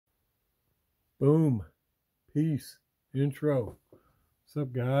Boom. Peace. Intro. What's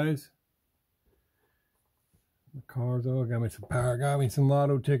up, guys? The cars, oh, got me some power. Got me some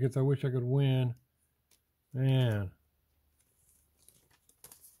lotto tickets. I wish I could win. Man.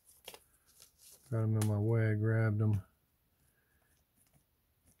 Got them in my way. I grabbed them.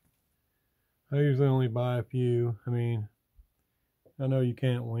 I usually only buy a few. I mean, I know you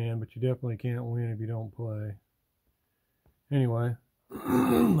can't win, but you definitely can't win if you don't play. Anyway,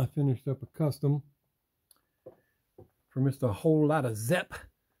 I finished up a custom for Mr. Wholelotazepp.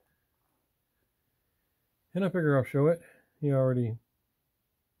 And I figure I'll show it. He already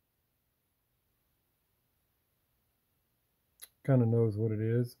kind of knows what it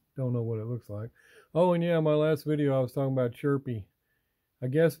is. Don't know what it looks like. Oh, and yeah, my last video I was talking about Chirpy. I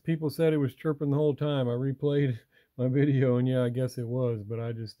guess people said it was chirping the whole time. I replayed my video, and yeah, I guess it was, but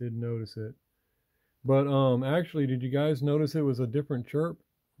I just didn't notice it. But actually, did you guys notice it was a different chirp?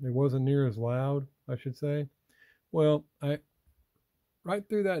 It wasn't near as loud, I should say. Well, right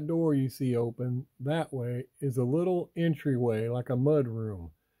through that door you see open, that way is a little entryway, like a mud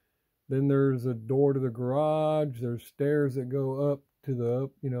room. Then there's a door to the garage. There's stairs that go up to the,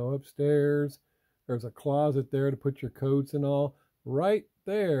 upstairs. There's a closet there to put your coats and all. Right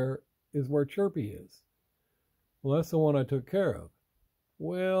there is where Chirpy is. Well, that's the one I took care of.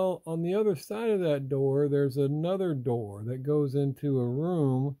 Well, on the other side of that door, there's another door that goes into a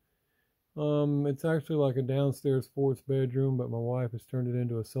room. It's actually like a downstairs fourth bedroom, but my wife has turned it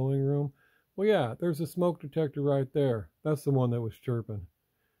into a sewing room. Well, yeah, there's a smoke detector right there. That's the one that was chirping.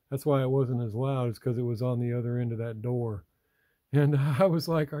 That's why it wasn't as loud, is because it was on the other end of that door. And I was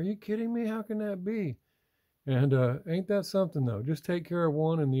like, are you kidding me? How can that be? And ain't that something, though? Just take care of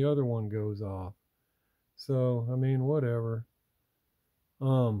one and the other one goes off. So, I mean, whatever.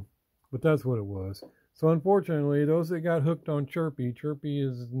 But that's what it was. So unfortunately, those that got hooked on Chirpy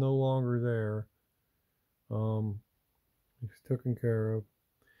is no longer there. He's taken care of.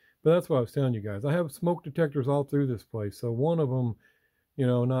 But that's what I was telling you guys. I have smoke detectors all through this place. So one of them,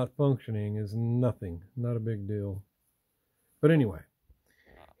 not functioning is nothing. Not a big deal. But anyway,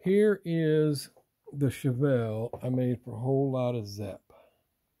 here is the Chevelle I made for Wholelotazepp.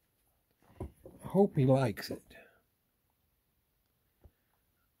 I hope he likes it.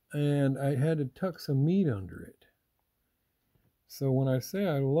 And I had to tuck some meat under it. So when I say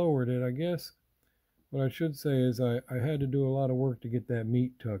I lowered it, I guess what I should say is I had to do a lot of work to get that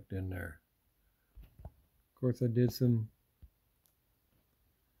meat tucked in there. Of course, I did some,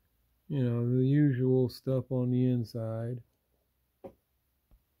 the usual stuff on the inside.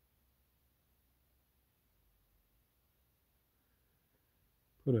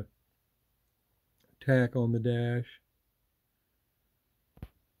 Put a tack on the dash.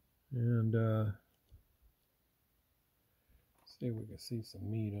 And see if we can see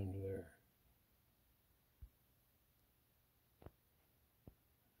some meat under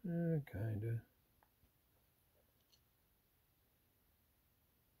there. Kinda.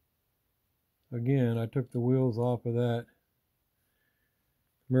 Again, I took the wheels off of that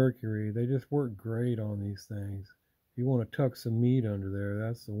Mercury. They just work great on these things. If you want to tuck some meat under there,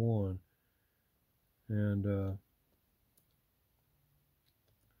 that's the one. And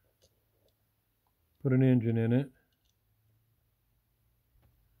put an engine in it.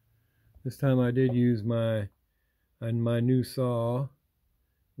 This time I did use my new saw.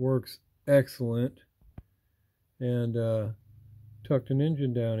 Works excellent. And tucked an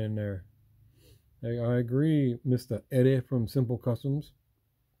engine down in there. I agree, Mr. Eddie from Simple Customs.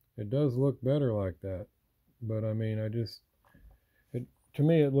 It does look better like that. But I mean, to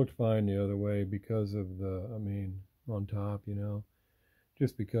me it looked fine the other way because of the, on top,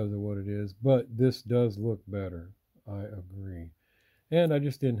 just because of what it is. But this does look better. I agree. And I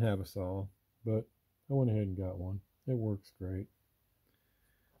just didn't have a saw, but I went ahead and got one. It works great.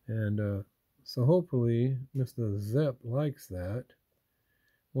 And so hopefully Mr. Zepp likes that.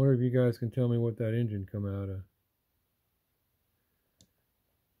 Wonder if you guys can tell me what that engine come out of.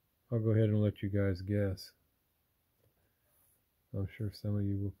 I'll go ahead and let you guys guess. I'm sure some of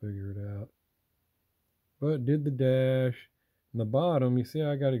you will figure it out. But did the dash. In the bottom, you see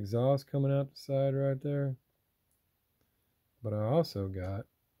I got exhaust coming out the side right there? But I also got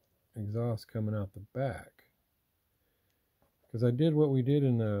exhaust coming out the back. Because I did what we did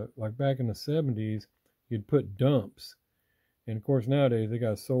in back in the 70s, you'd put dumps. And of course nowadays they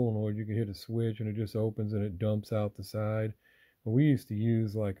got a solenoid, you can hit a switch and it just opens and it dumps out the side. But we used to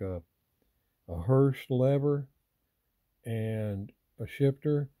use like a Hirsch lever and a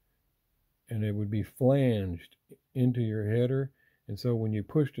shifter, and it would be flanged into your header, and so when you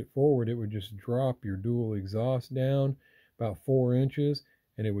pushed it forward it would just drop your dual exhaust down about 4 inches,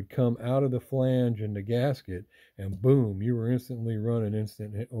 and it would come out of the flange in the gasket, and boom, you were instantly running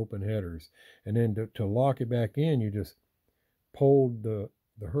instant open headers. And then to lock it back in, you just pulled the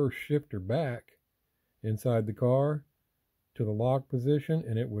Hurst shifter back inside the car to the lock position,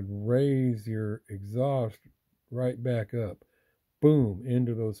 and it would raise your exhaust right back up, boom,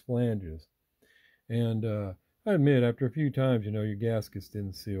 into those flanges. And I admit, after a few times, your gaskets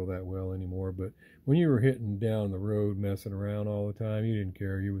didn't seal that well anymore. But when you were hitting down the road, messing around all the time, you didn't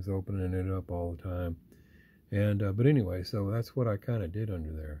care. You was opening it up all the time. And but anyway, so that's what I kind of did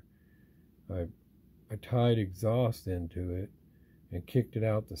under there. I tied exhaust into it and kicked it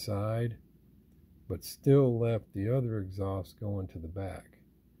out the side, but still left the other exhaust going to the back.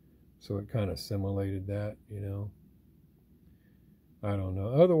 So it kind of simulated that, I don't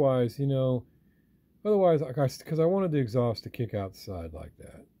know. Otherwise, because I wanted the exhaust to kick out the side like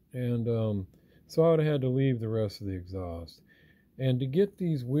that. And so I would have had to leave the rest of the exhaust. And to get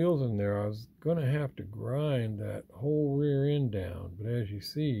these wheels in there, I was going to have to grind that whole rear end down. But as you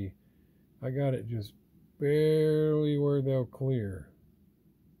see, I got it just barely where they'll clear.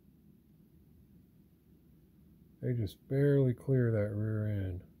 They just barely clear that rear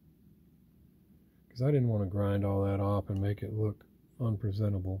end. Because I didn't want to grind all that off and make it look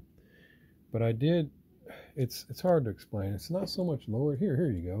unpresentable. But I did. It's hard to explain. It's not so much lower. Here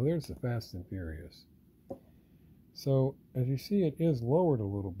you go. There's the Fast and Furious. So as you see, it is lowered a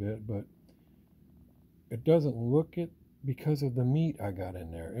little bit, but it doesn't look it because of the meat I got in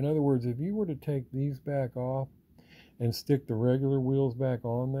there. In other words, if you were to take these back off and stick the regular wheels back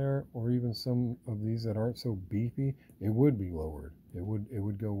on there, or even some of these that aren't so beefy, it would be lowered. It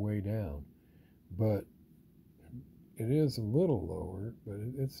would go way down. But it is a little lower, but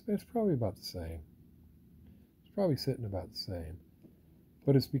it's probably about the same. It's probably sitting about the same.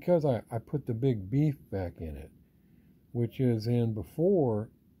 But it's because I put the big beef back in it, which is in before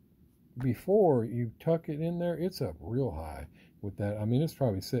you tuck it in there, it's up real high with that. I mean, it was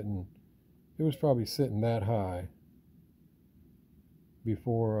probably sitting that high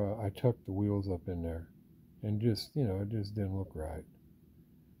before I tucked the wheels up in there. And just, it just didn't look right.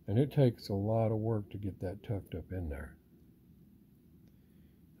 And it takes a lot of work to get that tucked up in there.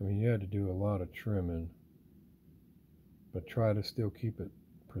 I mean, you had to do a lot of trimming, but try to still keep it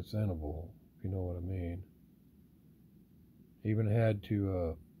presentable, if you know what I mean. Even had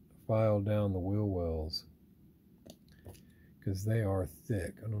to file down the wheel wells because they are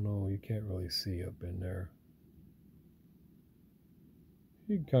thick. I don't know, you can't really see up in there.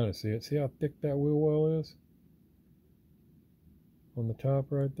 You can kind of see it. See how thick that wheel well is? On the top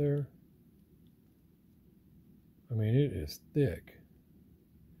right there. I mean, it is thick.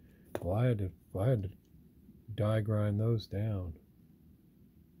 Well, I had to die grind those down.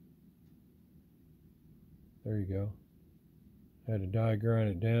 There you go. I had to die grind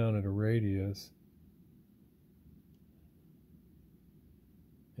it down at a radius.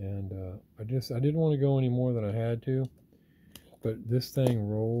 And I didn't want to go any more than I had to. But this thing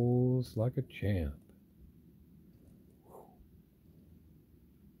rolls like a champ.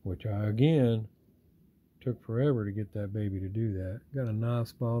 Which I, again, took forever to get that baby to do that. Got a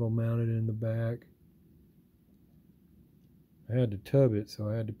NOS bottle mounted in the back. I had to tub it, so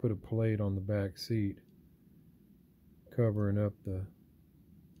I had to put a plate on the back seat, covering up the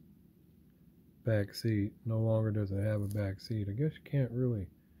back seat. No longer does it have a back seat. I guess you can't really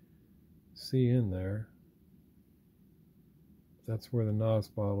see in there. That's where the NOS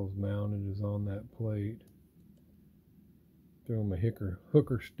bottle's mounted, is on that plate. Threw them a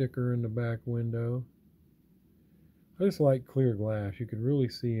hooker sticker in the back window. I just like clear glass. You could really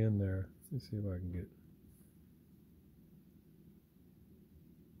see in there. Let's see if I can get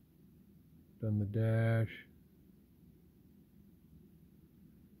done the dash.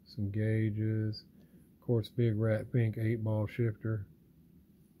 Some gauges. Of course, big rat pink 8-ball shifter.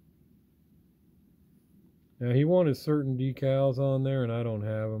 Now, he wanted certain decals on there, and I don't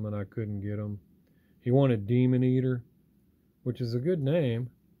have them, and I couldn't get them. He wanted Demon Eater, which is a good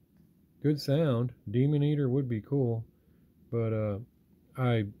name, good sound. Demon Eater would be cool, but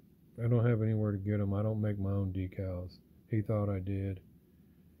I don't have anywhere to get them. I don't make my own decals. He thought I did,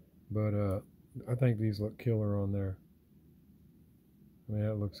 but I think these look killer on there. I mean,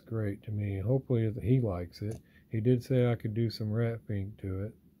 that looks great to me. Hopefully he likes it. He did say I could do some rat pink to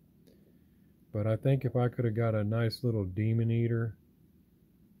it, but I think if I could have got a nice little Demon Eater,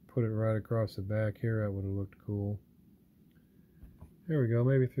 put it right across the back here, that would have looked cool. There we go,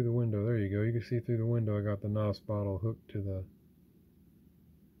 maybe through the window. There you go. You can see through the window I got the NOS bottle hooked to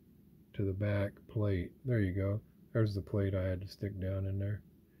the back plate. There you go. There's the plate I had to stick down in there.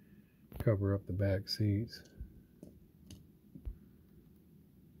 Cover up the back seats.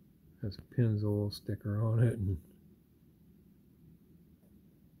 Has Pennzoil sticker on it and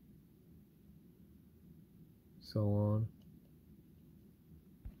so on.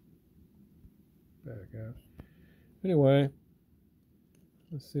 Back out. Anyway,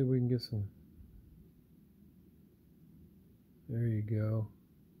 let's see if we can get some. There you go.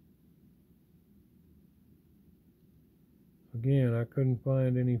 Again, I couldn't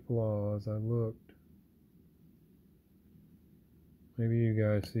find any flaws. I looked. Maybe you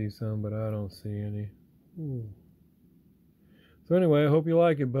guys see some, but I don't see any. Ooh. So anyway, I hope you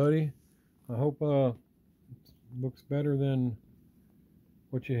like it, buddy. I hope it looks better than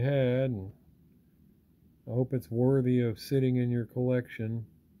what you had, and I hope it's worthy of sitting in your collection.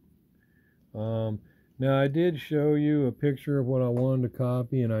 Now, I did show you a picture of what I wanted to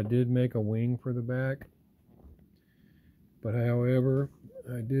copy, and I did make a wing for the back. But however,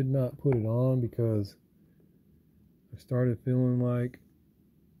 I did not put it on because I started feeling like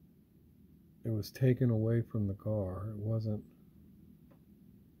it was taken away from the car. It wasn't.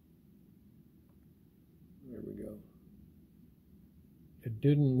 There we go. It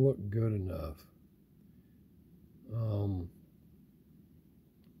didn't look good enough.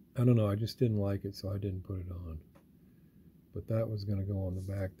 I don't know, I just didn't like it, so I didn't put it on. But that was going to go on the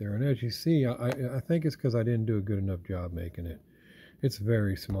back there. And as you see, I think it's because I didn't do a good enough job making it. It's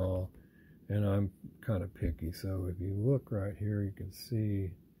very small, and I'm kind of picky. So if you look right here, you can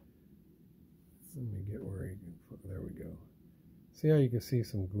see. Let me get where you can. There we go. See how you can see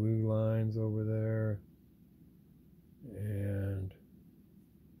some glue lines over there, and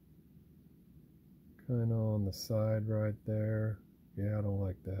kind of on the side right there. Yeah, I don't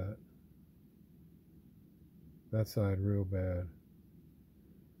like that. That side real bad.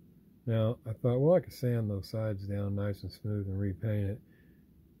 Now, I thought, well, I could sand those sides down nice and smooth and repaint it.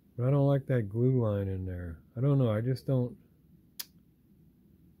 But I don't like that glue line in there. I don't know, I just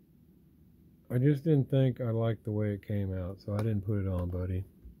didn't think I liked the way it came out, so I didn't put it on, buddy.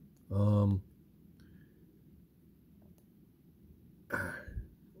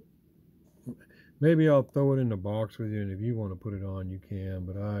 Maybe I'll throw it in the box with you, and if you want to put it on, you can,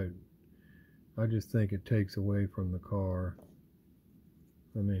 but I just think it takes away from the car.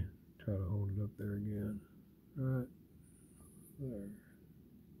 Let me try to hold it up there again. Right there.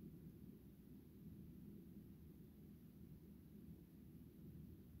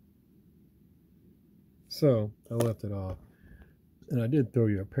 So, I left it off. And I did throw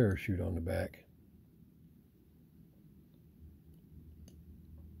you a parachute on the back.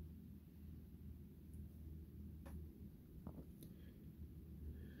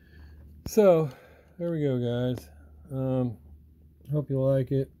 So, there we go, guys. Hope you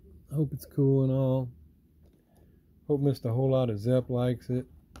like it. Hope it's cool and all. Hope Mr. Wholelotazepp likes it.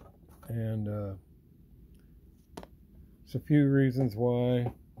 And there's a few reasons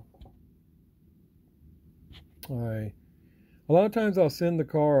why. A lot of times I'll send the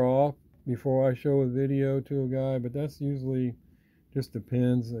car off before I show a video to a guy, but that's usually just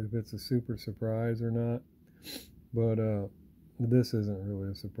depends if it's a super surprise or not. But this isn't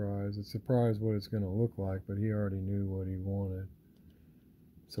really a surprise. It's a surprise what it's going to look like, but he already knew what he wanted.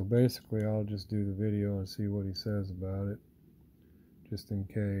 So basically, I'll just do the video and see what he says about it, just in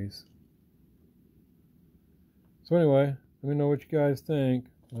case. So anyway, let me know what you guys think.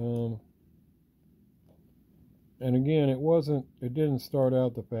 And again, it didn't start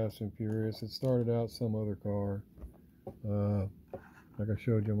out the Fast and Furious. It started out some other car. Like I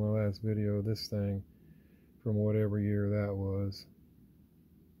showed you in my last video, this thing from whatever year that was.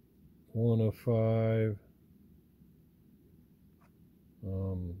 1 of 5.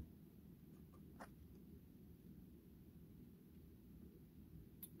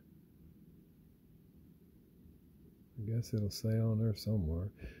 I guess it'll say on there somewhere.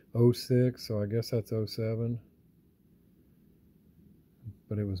 06, so I guess that's 07.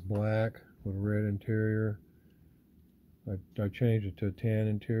 But it was black with red interior. I changed it to a tan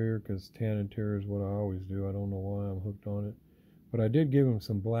interior because tan interior is what I always do. I don't know why I'm hooked on it. But I did give him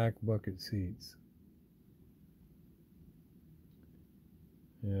some black bucket seats.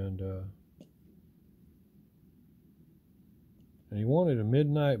 And he wanted a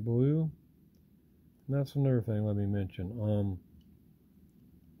midnight blue. And that's another thing let me mention.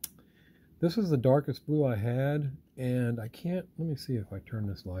 This is the darkest blue I had, and I can't, let me see if I turn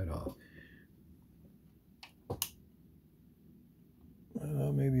this light off.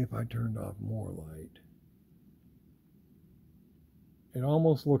 Maybe if I turned off more light. It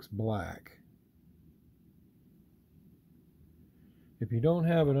almost looks black. If you don't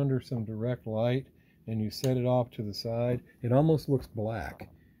have it under some direct light and you set it off to the side, it almost looks black.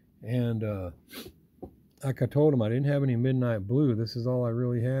 And like I told him, I didn't have any midnight blue. This is all I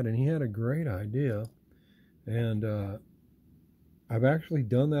really had, and he had a great idea. And I've actually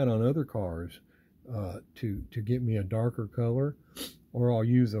done that on other cars to get me a darker color, or I'll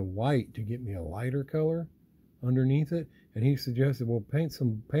use a white to get me a lighter color underneath it. And he suggested, well, paint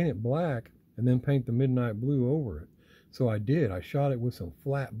it black and then paint the midnight blue over it. So I did. I shot it with some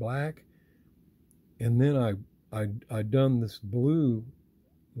flat black, and then I done this blue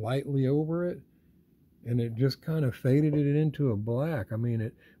lightly over it, and it just kind of faded it into a black. I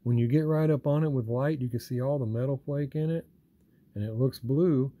mean, when you get right up on it with light, you can see all the metal flake in it, and it looks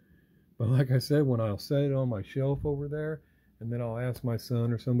blue. But like I said, when I'll set it on my shelf over there, and then I'll ask my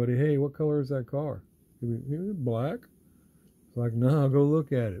son or somebody, hey, what color is that car? Is it black? It's like, no, go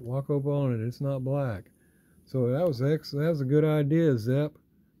look at it. Walk up on it. It's not black. So that was excellent. That was a good idea, Zepp.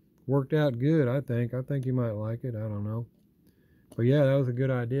 Worked out good, I think. I think you might like it. I don't know. But yeah, that was a good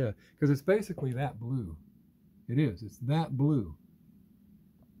idea. Because it's basically that blue. It is. It's that blue.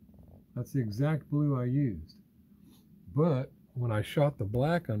 That's the exact blue I used. But when I shot the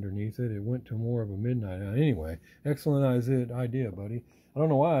black underneath it, it went to more of a midnight. Anyway, excellent idea, buddy. I don't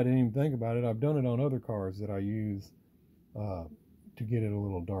know why I didn't even think about it. I've done it on other cars that I use to get it a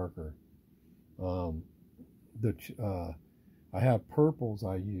little darker. I have purples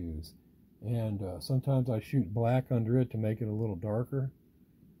I use, and sometimes I shoot black under it to make it a little darker,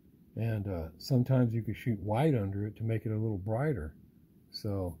 and sometimes you can shoot white under it to make it a little brighter.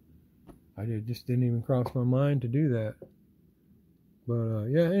 So just didn't even cross my mind to do that. But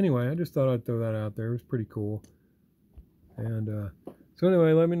yeah, anyway, I just thought I'd throw that out there. It was pretty cool. And so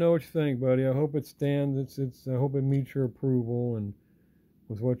anyway, let me know what you think, buddy. I hope it stands. I hope it meets your approval and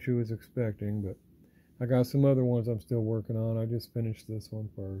was what you was expecting. But I got some other ones I'm still working on. I just finished this one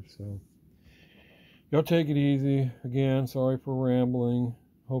first. So y'all take it easy. Again, sorry for rambling.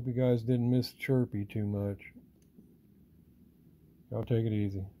 Hope you guys didn't miss Chirpy too much. Y'all take it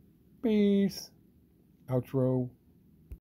easy. Peace. Outro.